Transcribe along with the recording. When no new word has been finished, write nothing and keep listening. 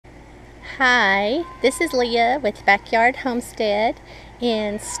Hi, this is Leah with Backyard Homestead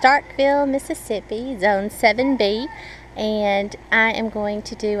in Starkville, Mississippi, Zone 7B, and I am going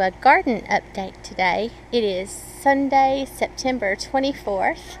to do a garden update today. It is Sunday, September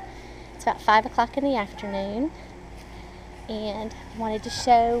 24th. It's about 5 o'clock in the afternoon, and I wanted to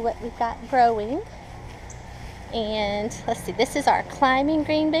show what we've got growing. And let's see, this is our climbing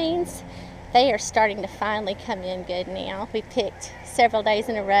green beans. They are starting to finally come in good now. We picked several days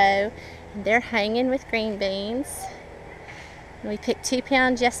in a row, and they're hanging with green beans. We picked 2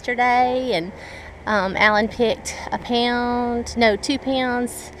 pounds yesterday, and Alan picked 2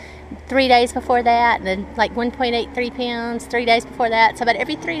 pounds 3 days before that, and then like 1.83 pounds 3 days before that. So about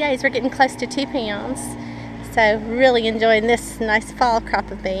every 3 days we're getting close to 2 pounds. So really enjoying this nice fall crop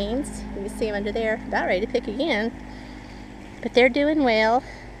of beans. You can see them under there, about ready to pick again. But they're doing well.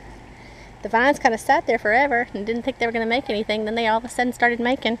 The vines kind of sat there forever and didn't think they were going to make anything. Then they all of a sudden started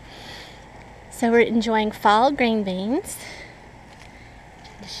making. So we're enjoying fall green beans.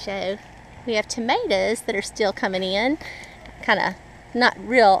 To show, we have tomatoes that are still coming in. Kind of not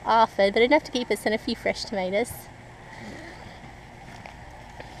real often, but enough to keep us in a few fresh tomatoes.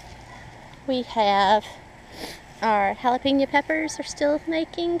 We have our jalapeno peppers are still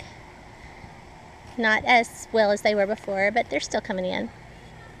making. Not as well as they were before, but they're still coming in.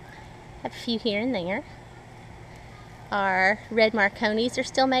 Have a few here and there. Our red marconis are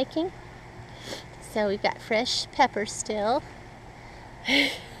still making. So we've got fresh peppers still.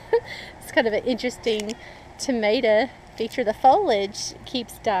 It's kind of an interesting tomato feature. The foliage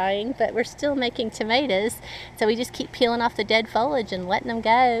keeps dying, but we're still making tomatoes. So we just keep peeling off the dead foliage and letting them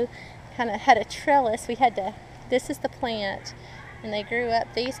go. Kind of had a trellis. This is the plant, and they grew up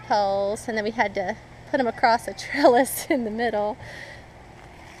these poles, and then we had to put them across a trellis in the middle.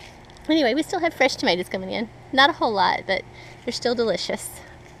 Anyway, we still have fresh tomatoes coming in. Not a whole lot, but they're still delicious.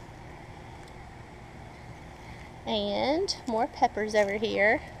 And more peppers over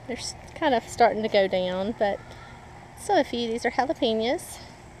here. They're kind of starting to go down, but still a few. These are jalapenos.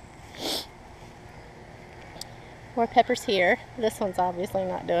 More peppers here. This one's obviously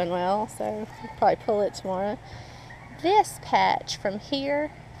not doing well, so we'll probably pull it tomorrow. This patch from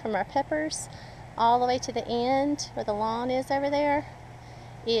here, from our peppers, all the way to the end where the lawn is over there,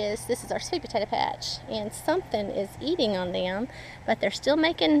 this is our sweet potato patch, and something is eating on them, but they're still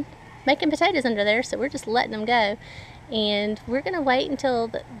making potatoes under there, so we're just letting them go. And we're going to wait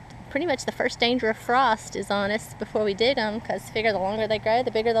until pretty much the first danger of frost is on us before we dig them, because figure the longer they grow, the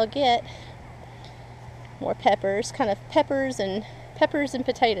bigger they'll get. More peppers, kind of peppers and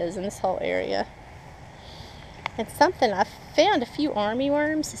potatoes in this whole area. And I found a few army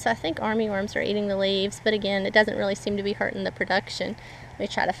worms, so I think army worms are eating the leaves, but again, it doesn't really seem to be hurting the production. Let me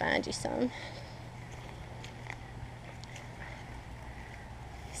try to find you some.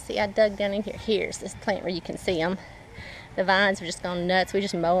 See, I dug down in here. Here's this plant where you can see them. The vines have just gone nuts. We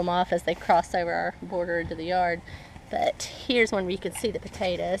just mow them off as they cross over our border into the yard. But here's one where you can see the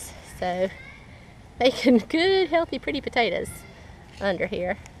potatoes. So, making good, healthy, pretty potatoes under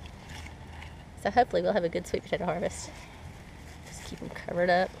here. So hopefully we'll have a good sweet potato harvest. Just keep them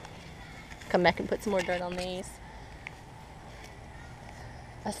covered up. Come back and put some more dirt on these.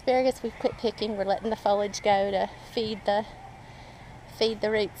 Asparagus we've quit picking. We're letting the foliage go to feed the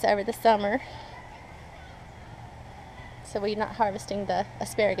roots over the summer. So we're not harvesting the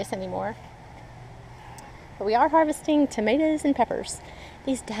asparagus anymore. But we are harvesting tomatoes and peppers.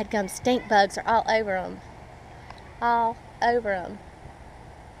 These dadgum stink bugs are all over them. All over them.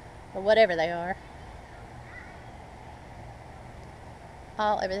 Or whatever they are.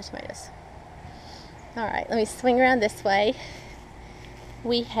 All over the tomatoes. Alright, let me swing around this way.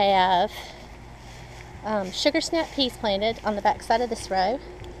 We have sugar snap peas planted on the back side of this row.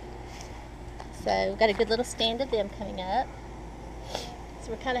 So we've got a good little stand of them coming up.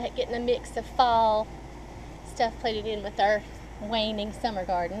 So we're kind of getting a mix of fall stuff planted in with our waning summer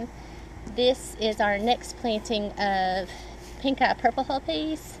garden. This is our next planting of pink eye purple hull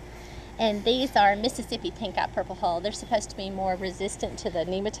peas. And these are Mississippi pink eye purple hull. They're supposed to be more resistant to the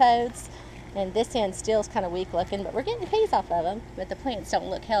nematodes. And this end still is kind of weak looking, but we're getting peas off of them. But the plants don't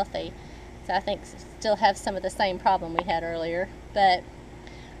look healthy. So I think still have some of the same problem we had earlier. But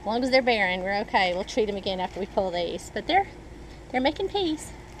as long as they're bearing, we're okay. We'll treat them again after we pull these. But they're making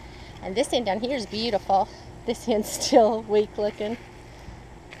peas. And this end down here is beautiful. This end's still weak looking.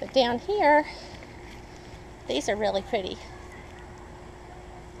 But down here, these are really pretty.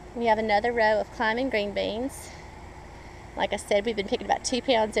 We have another row of climbing green beans. Like I said, we've been picking about 2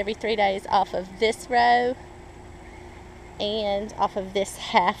 pounds every 3 days off of this row and off of this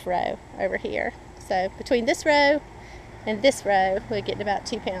half row over here. So between this row And this row, we're getting about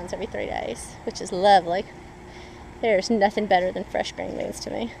 2 pounds every 3 days, which is lovely. There's nothing better than fresh green beans to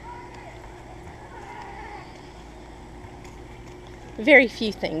me. Very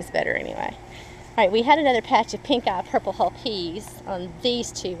few things better anyway. Alright, we had another patch of pink eye purple hull peas on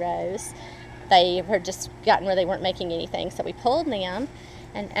these 2 rows. They were just gotten where they weren't making anything, so we pulled them,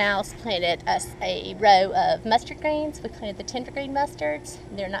 and Al's planted us a row of mustard greens. We planted the tender green mustards.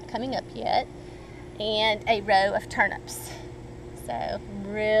 They're not coming up yet. And a row of turnips. So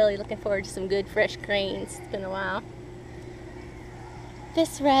I'm really looking forward to some good fresh greens. It's been a while.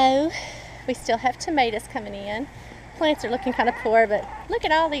 This row, we still have tomatoes coming in. Plants are looking kind of poor, but look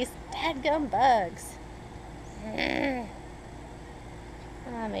at all these dadgum bugs. I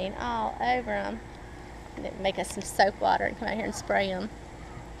mean, all over them. Make us some soap water and come out here and spray them.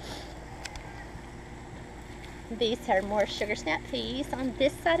 These are more sugar snap peas on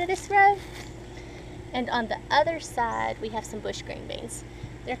this side of this row. And on the other side, we have some bush green beans.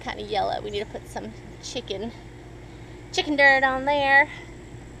 They're kind of yellow. We need to put some chicken dirt on there.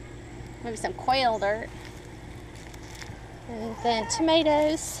 Maybe some quail dirt. And then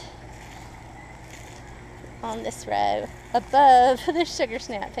tomatoes on this row above the sugar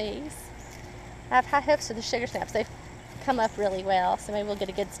snap peas. I have high hopes for the sugar snaps. They've come up really well, so maybe we'll get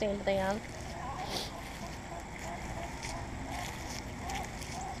a good stand of them.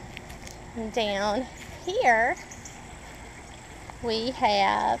 And down here, we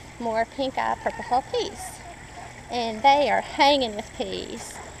have more pink eye purple hull peas. And they are hanging with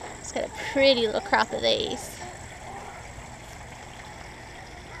peas. It's got a pretty little crop of these.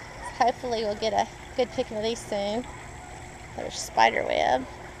 Hopefully we'll get a good picking of these soon. There's spider web.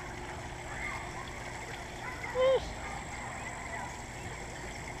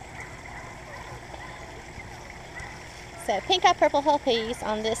 So pink eye purple hull peas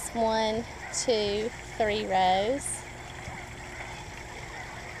on this 1, 2, 3 rows.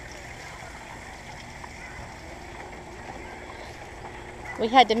 We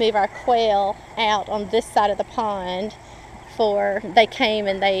had to move our quail out on this side of the pond. They came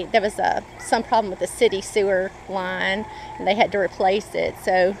and there was some problem with the city sewer line, and they had to replace it.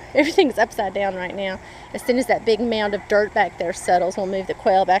 So everything's upside down right now. As soon as that big mound of dirt back there settles, we'll move the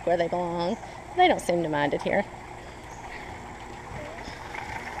quail back where they belong. They don't seem to mind it here.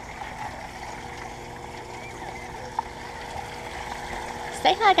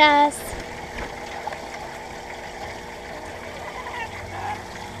 Say hi, guys.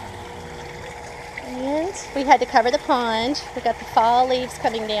 And we had to cover the pond. We got the fall leaves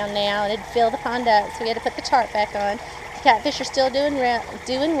coming down now, and it'd fill the pond up, so we had to put the tarp back on. The catfish are still doing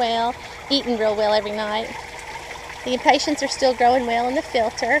well, eating real well every night. The impatiens are still growing well in the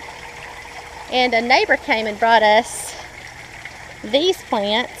filter. And a neighbor came and brought us these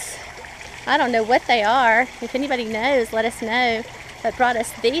plants. I don't know what they are. If anybody knows, let us know. But brought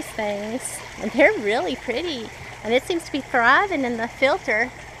us these things, and they're really pretty. And it seems to be thriving in the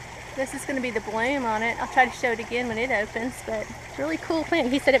filter. This is going to be the bloom on it. I'll try to show it again when it opens, but it's a really cool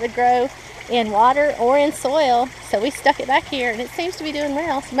plant. He said it would grow in water or in soil, so we stuck it back here, and it seems to be doing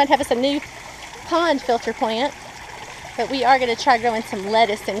well. So we might have us a new pond filter plant, but we are going to try growing some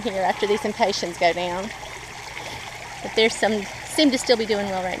lettuce in here after these impatiens go down. But there's some, seem to still be doing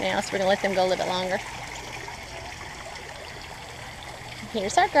well right now, so we're going to let them go a little bit longer.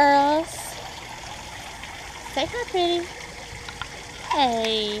 Here's our girls. Say hi, pretty.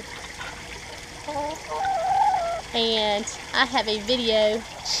 Hey. And I have a video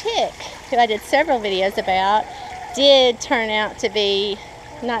chick who I did several videos about. Did turn out to be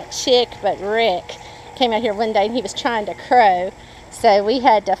not Chick, but Rick. Came out here one day and he was trying to crow. So we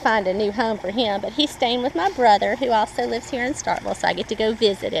had to find a new home for him. But he's staying with my brother, who also lives here in Starkville, so I get to go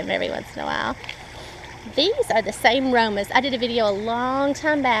visit him every once in a while. These are the same Romas. I did a video a long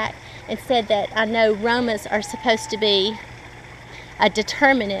time back and said that I know Romas are supposed to be a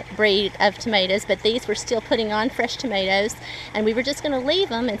determinate breed of tomatoes, but these were still putting on fresh tomatoes, and we were just going to leave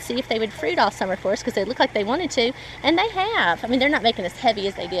them and see if they would fruit all summer for us, because they look like they wanted to, and they have. I mean, they're not making as heavy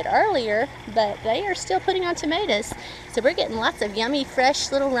as they did earlier, but they are still putting on tomatoes. So we're getting lots of yummy,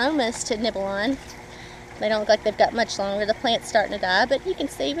 fresh little Romas to nibble on. They don't look like they've got much longer. The plant's starting to die, but you can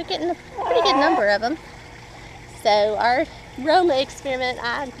see we're getting a pretty good number of them. So our Roma experiment,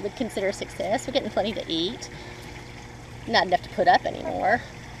 I would consider a success. We're getting plenty to eat. Not enough to put up anymore,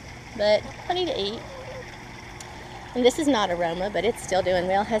 but plenty to eat. And this is not a Roma, but it's still doing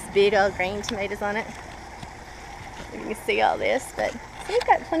well. It has big old green tomatoes on it. You can see all this, but so we've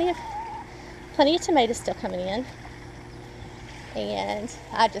got plenty of tomatoes still coming in. And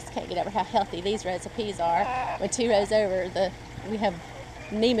I just can't get over how healthy these rows of peas are. When 2 rows over, we have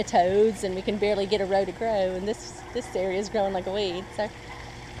nematodes and we can barely get a row to grow, and this area is growing like a weed, so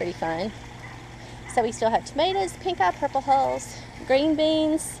pretty fun. So we still have tomatoes, pink eye purple hulls, green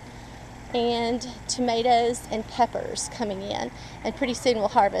beans, and tomatoes and peppers coming in, and pretty soon we'll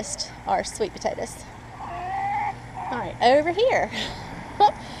harvest our sweet potatoes. All right, over here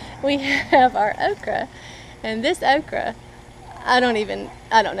we have our okra, and this okra, I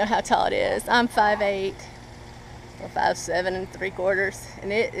don't know how tall it is. I'm 5'8", or 5'7 3/4",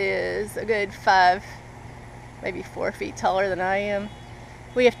 and it is a good 5, maybe 4 feet taller than I am.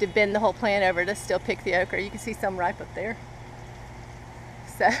 We have to bend the whole plant over to still pick the okra. You can see some ripe up there.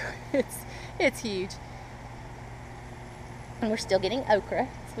 So it's huge. And we're still getting okra,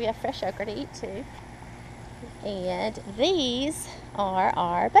 so we have fresh okra to eat too. And these are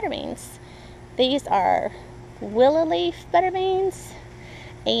our butter beans. These are willow leaf butter beans,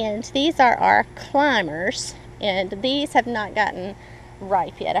 and these are our climbers, and these have not gotten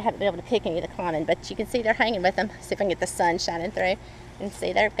ripe yet. I haven't been able to pick any of the climbing, but you can see they're hanging with them. See if I can get the sun shining through and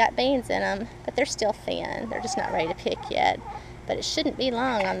see they've got beans in them, but they're still thin. They're just not ready to pick yet, but it shouldn't be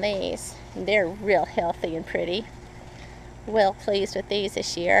long on these. They're real healthy and pretty. Well pleased with these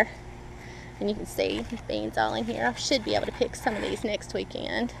this year. And you can see beans all in here. I should be able to pick some of these next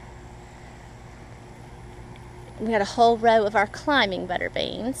weekend. We got a whole row of our climbing butter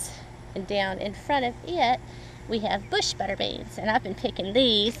beans, and down in front of it we have bush butter beans, and I've been picking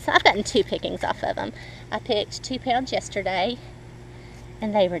these. I've gotten 2 pickings off of them. I picked 2 pounds yesterday,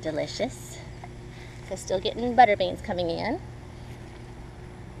 and they were delicious. So still getting butter beans coming in.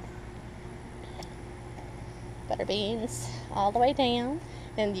 Butter beans all the way down,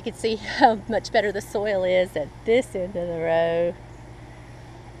 and you can see how much better the soil is at this end of the row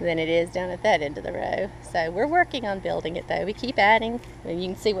than it is down at that end of the row. So we're working on building it though. We keep adding, and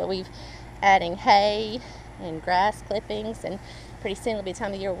you can see what we've adding hay and grass clippings, and pretty soon it'll be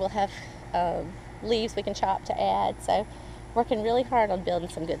time of year we'll have leaves we can chop to add. So working really hard on building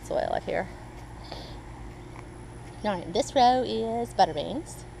some good soil up here. All right, this row is butter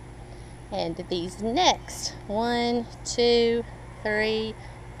beans, and these next 1, 2, 3,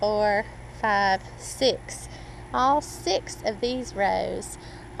 4, 5, 6, all 6 of these rows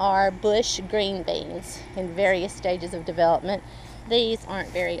are bush green beans in various stages of development. These aren't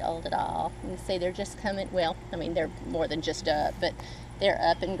very old at all. You can see they're just coming, well, I mean, they're more than just up, but they're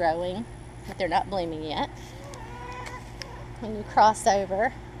up and growing, but they're not blooming yet. When you cross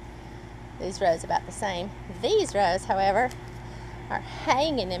over, these rows about the same. These rows, however, are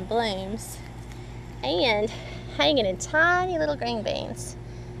hanging in blooms and hanging in tiny little green beans.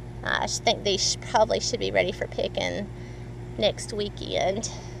 I think these probably should be ready for picking next weekend.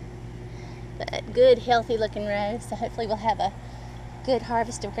 But good, healthy looking rows, so hopefully we'll have a good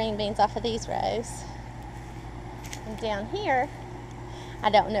harvest of green beans off of these rows. And down here,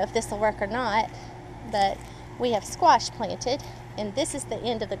 I don't know if this will work or not, but we have squash planted, and this is the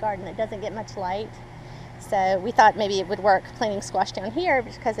end of the garden that doesn't get much light. So we thought maybe it would work planting squash down here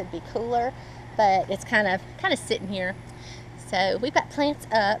because it'd be cooler, but it's kind of sitting here. So we've got plants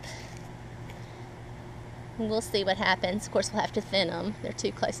up, and we'll see what happens. Of course, we'll have to thin them. They're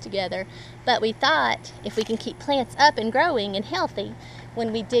too close together. But we thought if we can keep plants up and growing and healthy,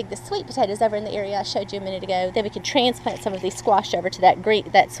 when we dig the sweet potatoes over in the area I showed you a minute ago, then we could transplant some of these squash over to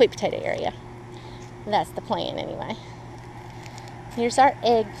that sweet potato area. That's the plan anyway. Here's our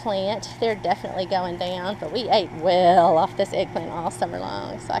eggplant. They're definitely going down, but we ate well off this eggplant all summer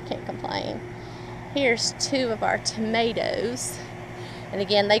long, so I can't complain. Here's 2 of our tomatoes. And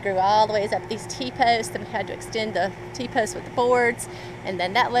again, they grew all the ways up these T-posts, and we had to extend the T-posts with the boards, and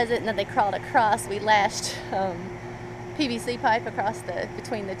then that was it, and then they crawled across. We lashed PVC pipe across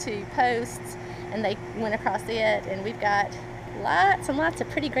between the 2 posts, and they went across it, and we've got lots and lots of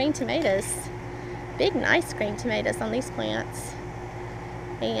pretty green tomatoes. Big, nice green tomatoes on these plants.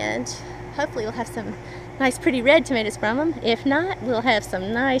 And hopefully we'll have some nice pretty red tomatoes from them. If not, we'll have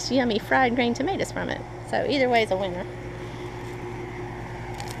some nice yummy fried green tomatoes from it. So either way is a winner.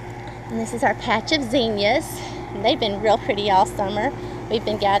 And this is our patch of zinnias. And they've been real pretty all summer. We've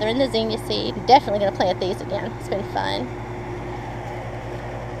been gathering the zinnia seed. Definitely going to plant these again. It's been fun.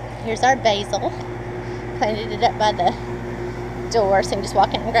 Here's our basil. Planted it up by the door so you can just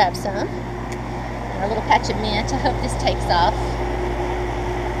walk in and grab some. And our little patch of mint. I hope this takes off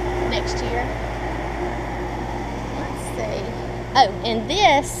next year. Let's see. Oh, in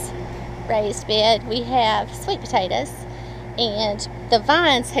this raised bed we have sweet potatoes, and the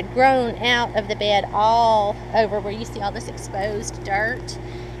vines had grown out of the bed all over where you see all this exposed dirt,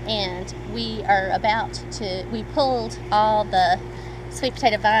 and we pulled all the sweet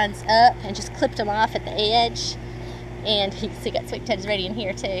potato vines up and just clipped them off at the edge, And you can see got sweet potatoes ready in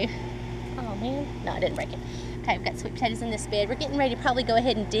here too. Oh man, no, I didn't break it. Okay, we've got sweet potatoes in this bed. We're getting ready to probably go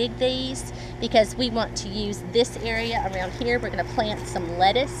ahead and dig these because we want to use this area around here. We're gonna plant some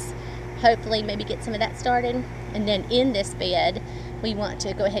lettuce, hopefully maybe get some of that started. And then in this bed, we want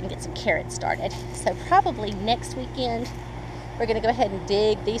to go ahead and get some carrots started. So probably next weekend, we're gonna go ahead and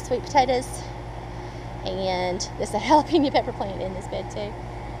dig these sweet potatoes. And there's a jalapeno pepper plant in this bed too.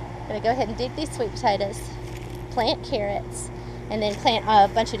 I'm gonna go ahead and dig these sweet potatoes, plant carrots, and then plant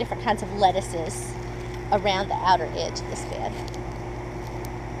a bunch of different kinds of lettuces around the outer edge of this bed.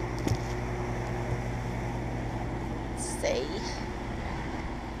 Let's see.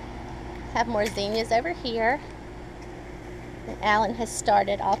 Have more zinnias over here. And Alan has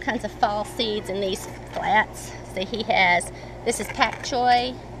started all kinds of fall seeds in these flats. So he has, this is pak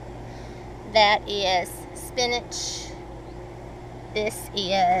choi, that is spinach, this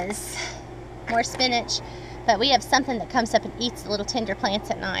is more spinach, but we have something that comes up and eats the little tender plants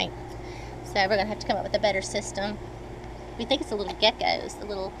at night. So we're going to have to come up with a better system. We think it's the little geckos. The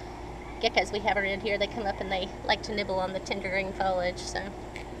little geckos we have around here, they come up and they like to nibble on the tender green foliage. So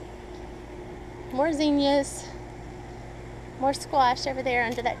more zinnias, more squash over there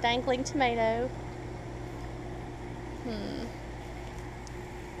under that dangling tomato.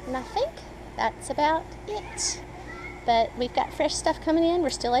 And I think that's about it. But we've got fresh stuff coming in.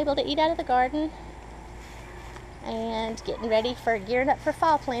 We're still able to eat out of the garden. And getting ready for gearing up for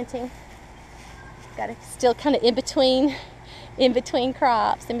fall planting. Got to still kind of in between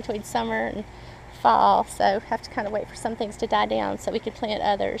crops, in between summer and fall. So have to kind of wait for some things to die down so we can plant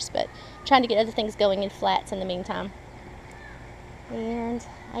others. But trying to get other things going in flats in the meantime. And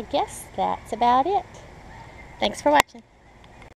I guess that's about it. Thanks for watching.